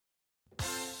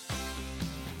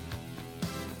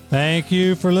Thank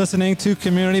you for listening to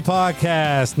Community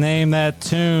Podcast. Name That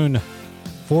Tune.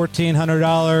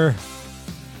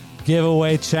 $1,400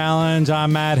 giveaway challenge.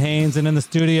 I'm Matt Haynes, and in the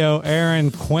studio, Aaron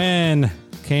Quinn,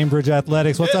 Cambridge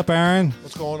Athletics. What's up, Aaron?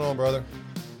 What's going on, brother?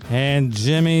 And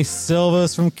Jimmy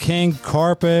Sylvis from King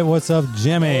Karpet. What's up,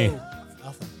 Jimmy?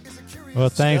 Nothing. Well,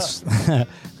 thanks.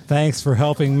 Thanks for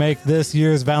helping make this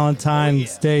year's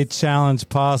Valentine's Day challenge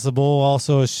possible.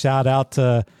 Also, a shout out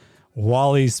to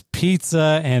Wally's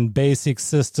Pizza and Basic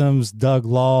Systems, Doug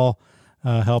Law.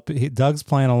 Doug's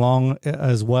playing along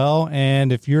as well.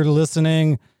 And if you're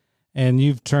listening and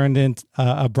you've turned in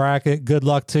a bracket, good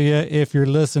luck to you. If you're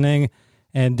listening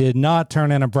and did not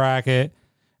turn in a bracket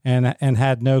and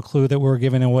had no clue that we're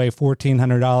giving away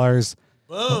 $1,400,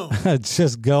 Boom.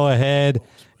 just go ahead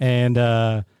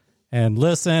and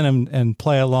listen and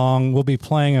play along. We'll be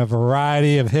playing a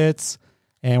variety of hits,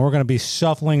 and we're going to be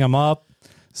shuffling them up.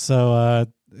 So,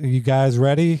 you guys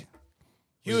ready?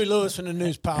 Huey Lewis and the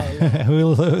News Power. Huey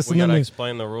Lewis. We got to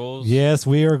explain the rules. Yes,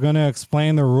 we are going to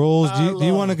explain the rules. Do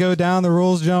you want to go down the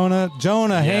rules, Jonah?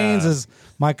 Jonah Haynes is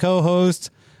my co-host.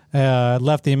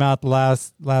 Left him out the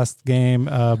last game,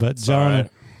 but Jonah,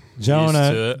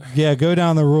 go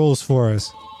down the rules for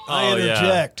us. I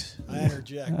interject.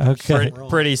 Okay.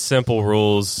 Pretty simple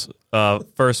rules.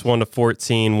 First 1 to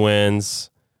 14 wins.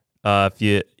 If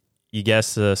you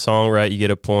guess the song right, you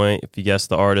get a point. If you guess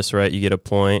the artist right, you get a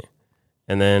point.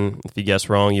 And then if you guess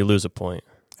wrong, you lose a point.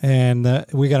 And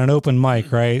we got an open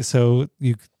mic, right? So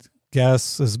you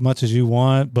guess as much as you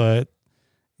want, but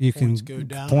you Points can go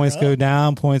down points or go up.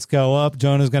 down, points go up.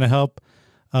 Jonah's going to help,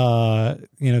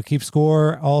 keep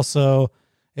score. Also,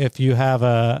 if you have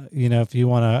if you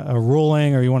want a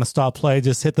ruling or you want to stop play,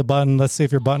 just hit the button. Let's see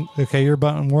if your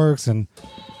button works. And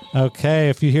okay,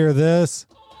 if you hear this,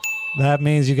 that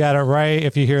means you got it right.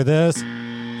 If you hear this,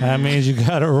 that means you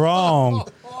got it wrong.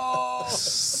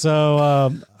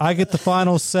 So I get the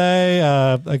final say.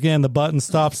 Again, the button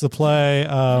stops the play.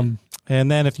 And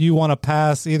then if you want to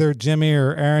pass, either Jimmy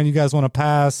or Aaron, you guys want to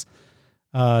pass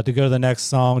to go to the next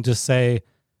song, just say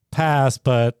pass.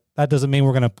 But that doesn't mean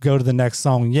we're going to go to the next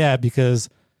song yet, because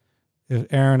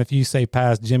if you say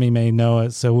pass, Jimmy may know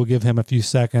it. So we'll give him a few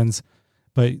seconds.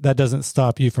 But that doesn't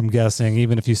stop you from guessing.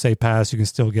 Even if you say pass, you can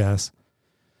still guess.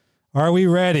 Are we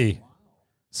ready?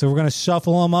 So we're going to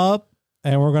shuffle them up,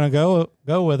 and we're going to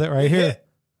go with it right here.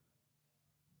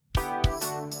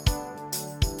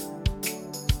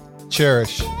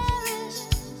 Cherish.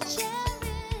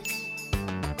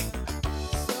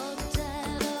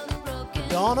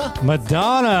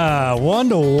 Madonna.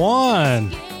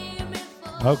 1-1.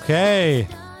 Okay.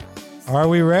 Are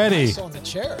we ready? That's on the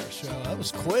Cherish. That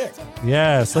was quick.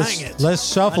 Yes. Let's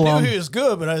shuffle I them. knew he was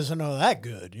good, but I didn't know that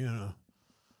good.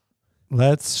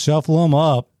 Let's shuffle them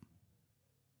up.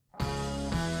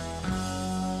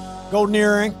 Golden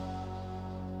Earring.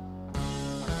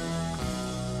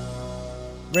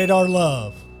 Radar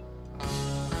Love.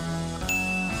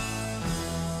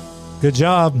 Good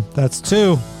job. That's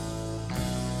 2.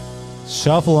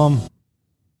 Shuffle them.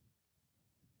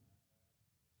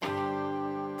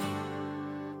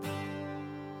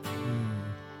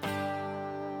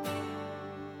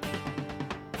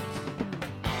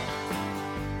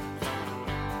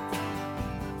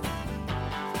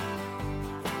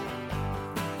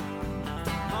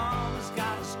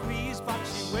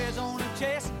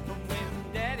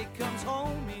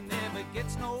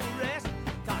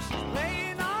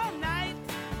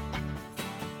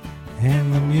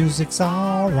 And the music's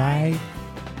all right.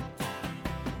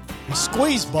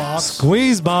 Squeeze Box.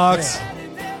 Squeeze Box.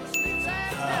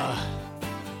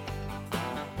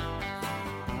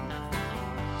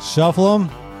 Shuffle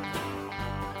them.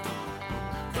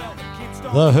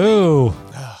 The Who.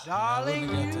 Darling,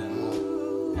 you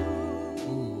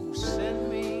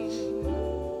send me.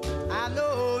 I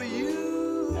know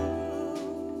you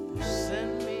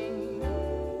send me.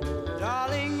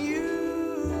 Darling,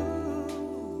 you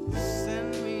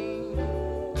send me.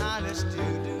 Honest you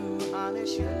do,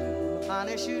 honest you do,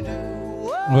 honest you do.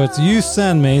 Well, it's you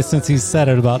send me, since he said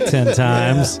it about 10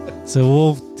 times. So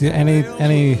we'll do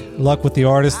any luck with the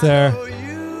artist there.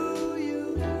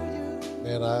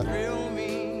 Man,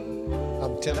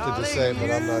 I'm tempted to say it, but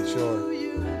I'm not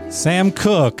sure. Sam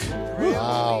Cooke.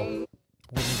 Wow. Well,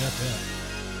 we got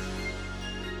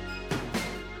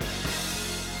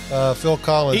that. Phil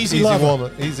Collins. Easy Lover.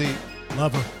 Woman. Easy.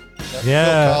 Lover. Yeah.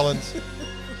 Phil Collins.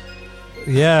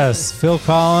 Yes, Phil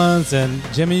Collins. And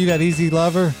Jimmy, you got Easy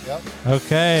Lover? Yep.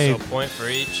 Okay. So point for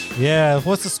each. Yeah.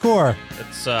 What's the score?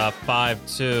 It's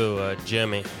 5-2,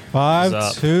 Jimmy.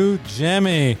 5-2,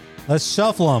 Jimmy. Let's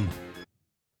shuffle them.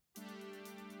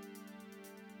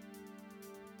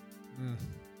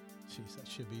 Jeez, that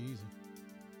should be easy.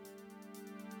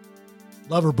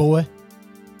 Lover Boy.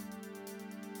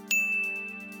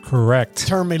 Correct.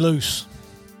 Turn Me Loose.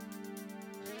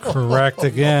 Correct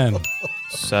again.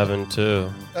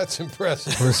 7-2. That's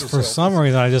impressive. For some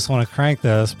reason, I just want to crank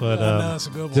this, but No, it's a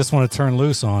good one. just want to turn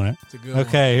loose on it. It's a good one.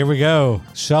 Okay, here we go.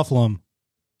 Shuffle them.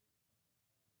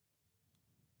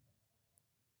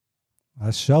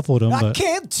 I shuffled them, I but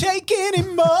can't take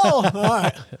anymore. All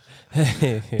right.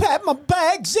 Pack my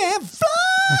bags and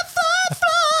fly, fly,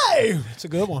 fly. It's a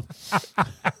good one.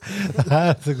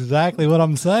 that's exactly what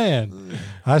I'm saying.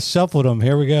 I shuffled them.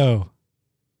 Here we go.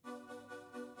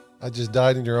 I just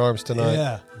died in your arms tonight.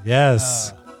 Yeah.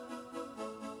 Yes.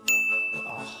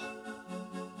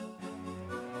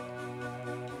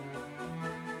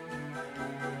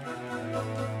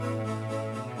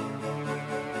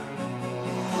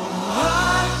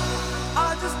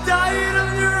 I just died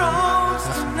in your arms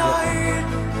tonight.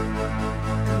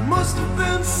 It must have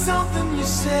been something you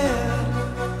said.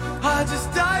 I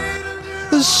just died in your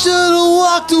I should have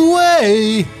walked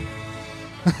away.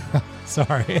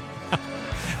 Sorry.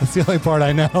 That's the only part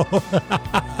I know.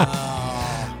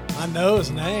 I know his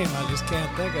name. I just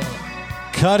can't think of it.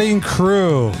 Cutting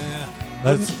Crew. Yeah.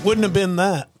 That's Wouldn't have been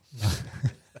that.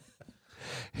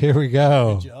 here we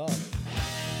go. Good job.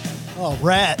 Oh,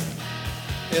 Rat.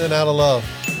 In and out of love.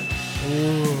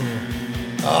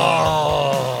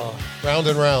 Oh, round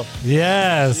and round.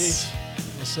 Yes.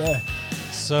 What's that?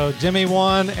 So Jimmy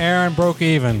won, Aaron broke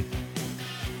even.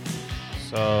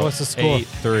 So What's the score?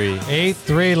 8-3.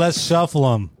 8-3, let's shuffle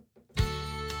them.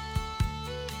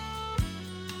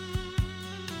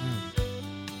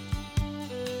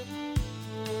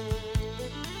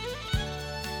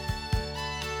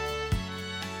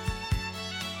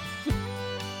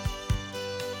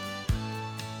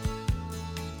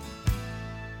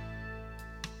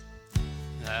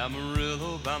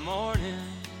 Amarillo by morning.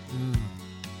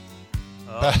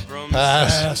 Up from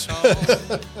Pass.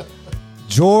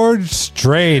 George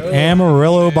Strait,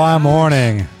 Amarillo by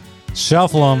Morning.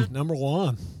 Shuffle them. Number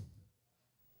one.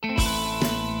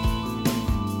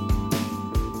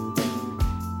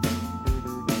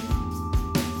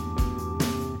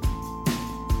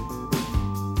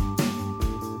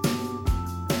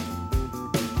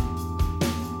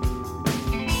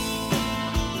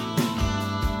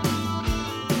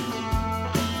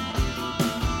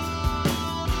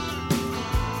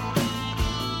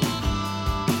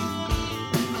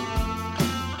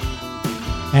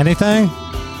 Anything?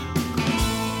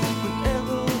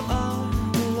 whenever I'm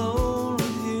alone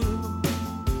with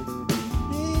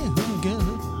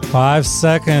you. 5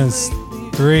 seconds.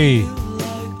 3.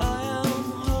 Like I am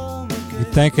home again. You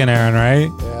thinking, Aaron,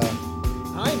 right? Yeah.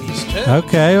 90s, too.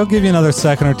 Okay, I'll give you another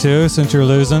second or two since you're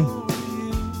losing. And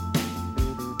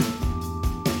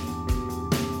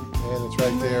it's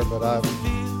right there, but I Like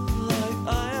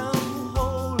I am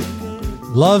whole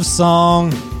again. Love Song,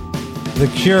 The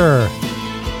Cure.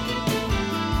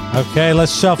 Okay,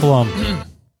 let's shuffle them.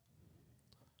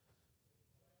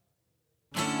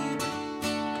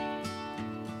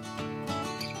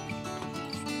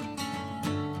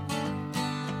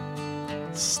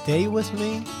 Stay with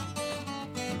me.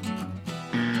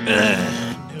 Do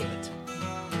it.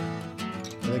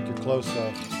 I think you're close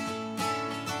though.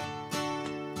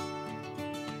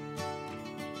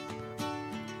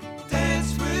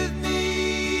 Dance with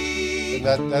me.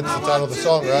 And that's the title of the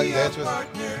song, right?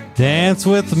 Dance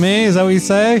with me, is that what you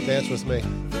say? Dance with me.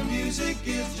 The music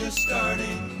is just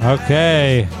starting.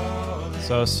 Okay.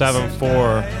 So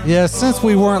 7-4. Yeah, since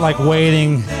we weren't like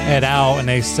waiting it out and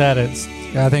they said it,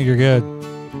 I think you're good.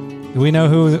 Do we know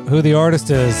who the artist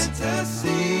is?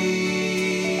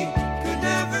 Fantasy could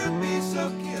never be so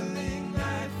killing.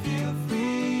 I feel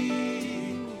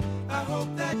free. I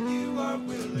hope that you are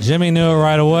willing. Jimmy knew it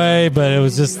right away, but it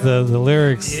was just the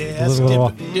lyrics. Yeah, a it's little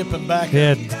dipping back.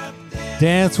 Yeah,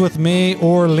 Dance with Me,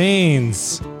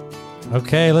 Orleans.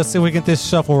 Okay, let's see if we get this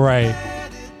shuffle right.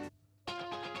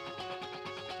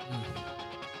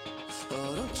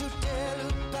 Oh, don't you dare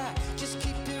look back. Just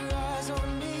keep your eyes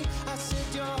on me. I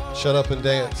said you're Shut up and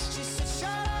dance. She said, shut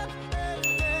up and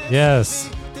dance.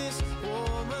 Yes. This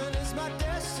woman is my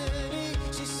destiny.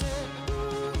 She said,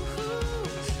 ooh,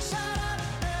 shut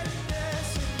up and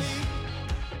dance with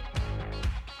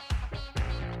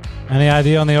me. Any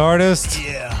idea on the artist?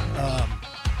 Yeah.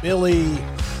 Billie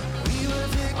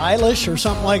Eilish or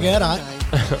something like that.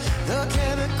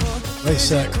 Wait a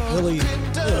sec. Billie.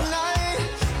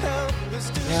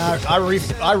 Yeah, I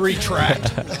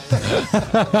retract. I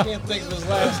can't think of his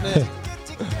last name.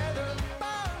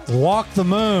 Walk the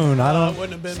Moon. I It don't.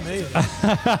 wouldn't have been me.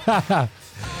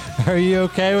 Are you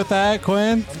okay with that,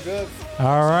 Quinn? I'm good.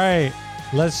 All right.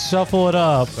 Let's shuffle it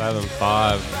up.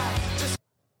 7-5.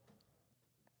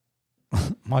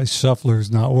 My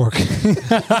shuffler's not working.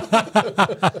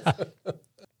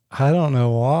 I don't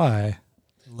know why.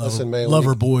 Listen, man.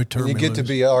 Lover boy When term. you get to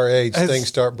be our age, It's- things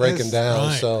start breaking it's- down.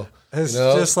 right. So, It's you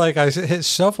know, just like I hit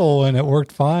shuffle and it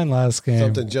worked fine last game.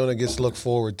 something Jonah gets to look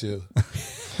forward to.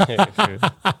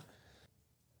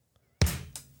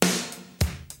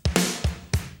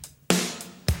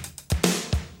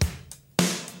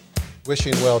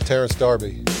 Wishing well, Terrence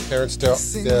Darby. Terrence I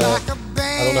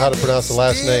don't know how to pronounce the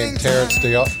last name. Terrence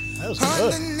That was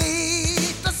good.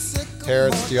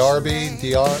 Terrence Darby.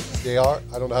 Dr.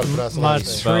 I don't know how to pronounce the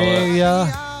last name.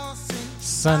 Matria.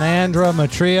 Sanandra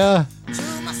Matria.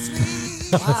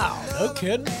 Wow, no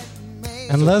kidding.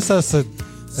 Unless that's a.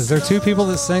 Is there two people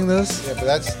that sing this? Yeah, but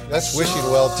that's wishing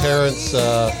well, Terrence.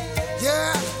 Yeah,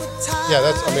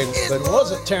 that's. I mean, It but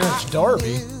wasn't Terrence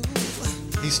Darby.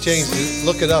 he's changed.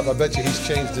 Look it up. I bet you he's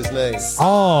changed his name.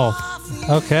 Oh,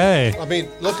 okay. I mean,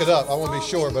 look it up. I want to be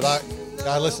sure, but I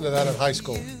listened to that in high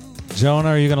school. Jonah,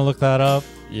 are you gonna look that up?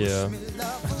 Yeah.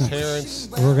 Terrence.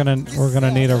 We're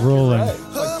gonna need a ruling. Like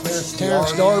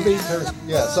Terrence Darby.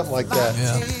 Yeah, something like that.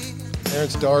 Yeah.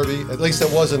 Terrence Darby. At least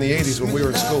it was in the 80s when we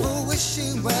were in school.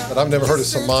 But I've never heard of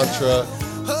some mantra.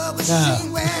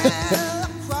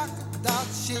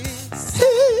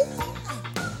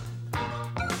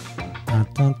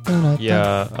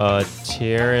 Yeah.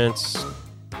 Terrence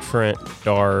Trent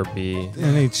Darby.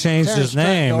 And he changed his Terrence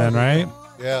name then, Darby. right?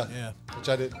 Yeah. Yeah. Which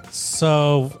I did.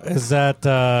 So is that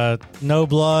no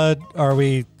blood? Are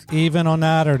we even on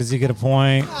that, or does he get a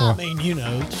point? I mean, you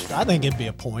know, I think it'd be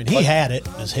a point. He had it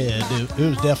in his head. It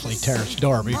was definitely Terrence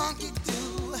Darby.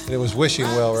 And it was wishing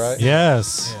well, right?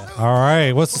 Yes. All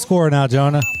right. What's the score now,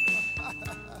 Jonah?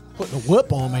 Putting a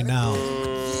whip on me now.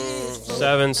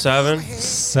 7-7.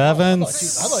 7. I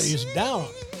thought he was down.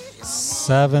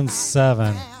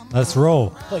 7-7. Let's roll.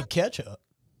 Play catch up.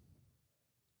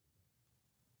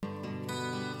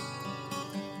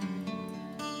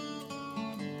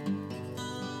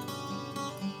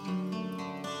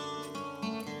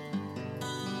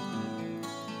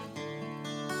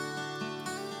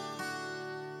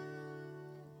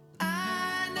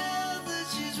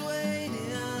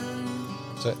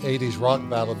 It's an 80s rock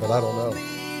ballad, but I don't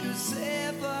know.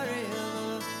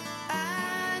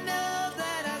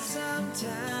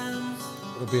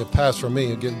 It'll be a pass for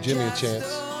me and give Jimmy a chance.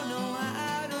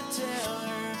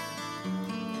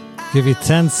 Give you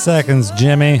 10 seconds,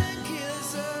 Jimmy.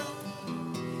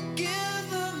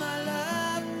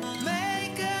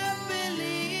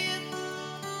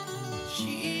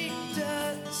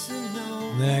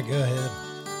 Nah, go ahead.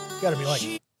 Got to be like,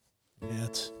 yeah,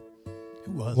 it's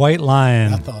who was it? White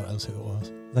Lion. I thought that was who it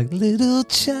was. Like little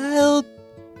child.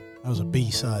 That was a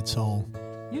B-side song.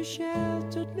 You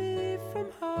sheltered me from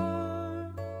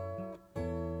harm,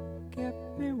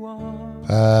 kept me warm.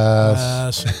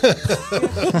 Pass.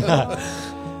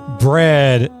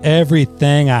 Bread,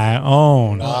 everything I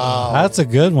own. Wow. That's a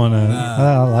good one.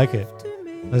 I like it.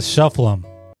 Let's shuffle them.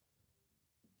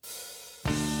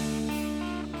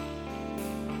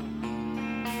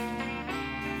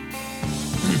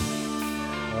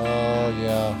 Oh,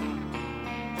 yeah.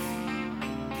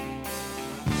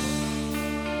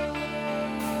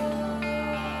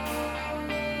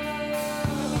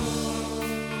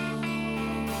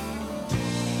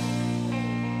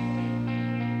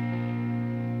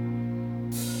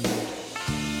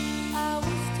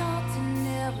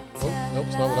 Nope,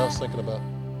 it's not what I was thinking about.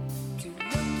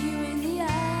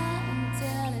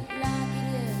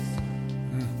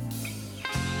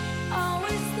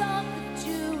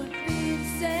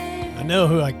 I know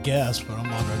who I guessed, but I'm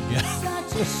not going to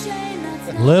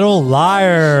guess. Little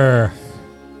Liar.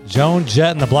 Joan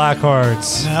Jett and the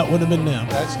Blackhearts. That would have been them.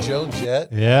 That's Joan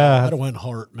Jett. Yeah. I'd have went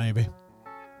Heart, maybe.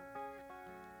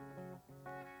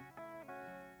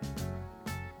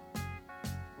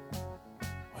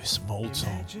 Oh, some old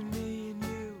song. Imagine me and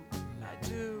you, I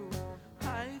do.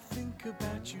 I think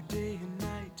about you day and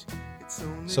night. It's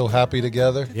only So happy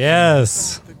together.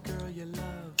 Yes. the girl you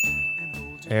love and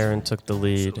hold you Aaron took the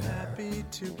lead. happy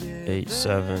together.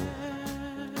 8-7.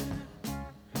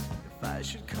 If I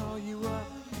should call you up,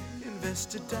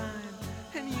 invest a dime,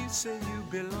 and you say you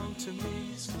belong to me.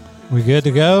 We good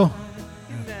to go?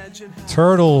 Imagine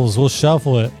Turtles. We'll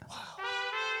shuffle it.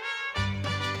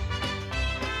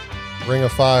 Ring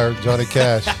of Fire, Johnny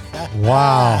Cash.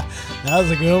 Wow. That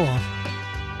was a good one.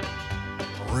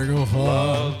 Ring of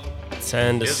Fire.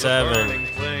 10-7.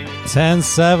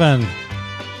 10-7.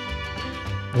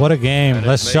 What a game.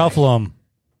 Let's shuffle them.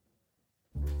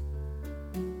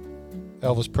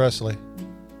 Elvis Presley.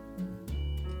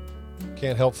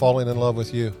 Can't help falling in love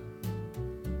with you.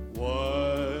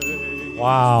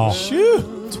 Wow.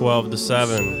 Shoo.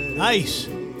 12-7. Nice.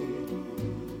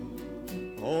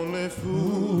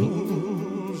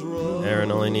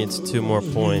 Aaron only needs 2 more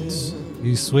points.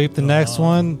 You sweep the next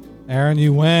one. Aaron,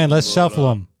 you win. Let's shuffle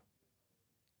them.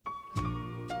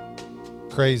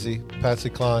 Crazy. Patsy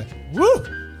Cline. Woo.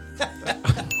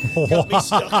 Got me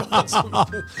stuck on some.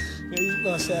 Yeah, you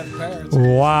must have parents.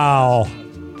 Wow.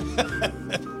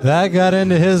 That got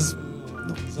into his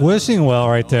wishing well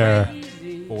right there.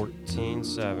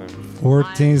 14-7.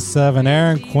 14-7.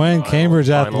 Aaron Quinn, Cambridge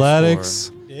Final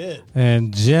Athletics. Did.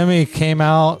 And Jimmy came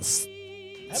out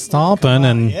stomping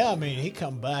and Yeah, I mean, he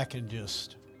come back and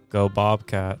just. Go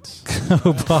Bobcats.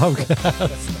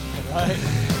 Bobcats. Right.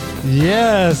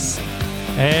 Yes.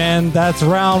 And that's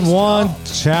round 1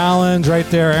 challenge right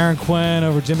there. Aaron Quinn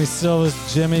over Jimmy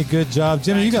Sylvis. Jimmy, good job.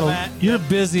 Jimmy, Thanks, Matt. you're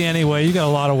busy anyway. You got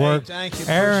a lot of work. Hey, thank you.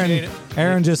 Appreciate it.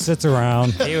 Aaron just sits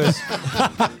around. He was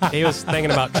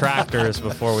thinking about tractors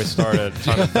before we started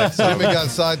trying to fix him. Jimmy got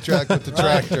sidetracked with the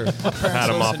tractor. Had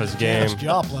him off his game. Janis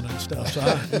Joplin and stuff. So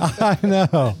I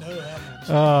know.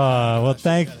 Well,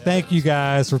 thank you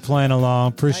guys for playing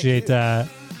along. Appreciate that.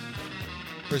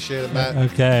 Appreciate it, Matt.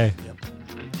 Okay.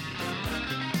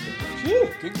 Phew,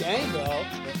 good game, dog.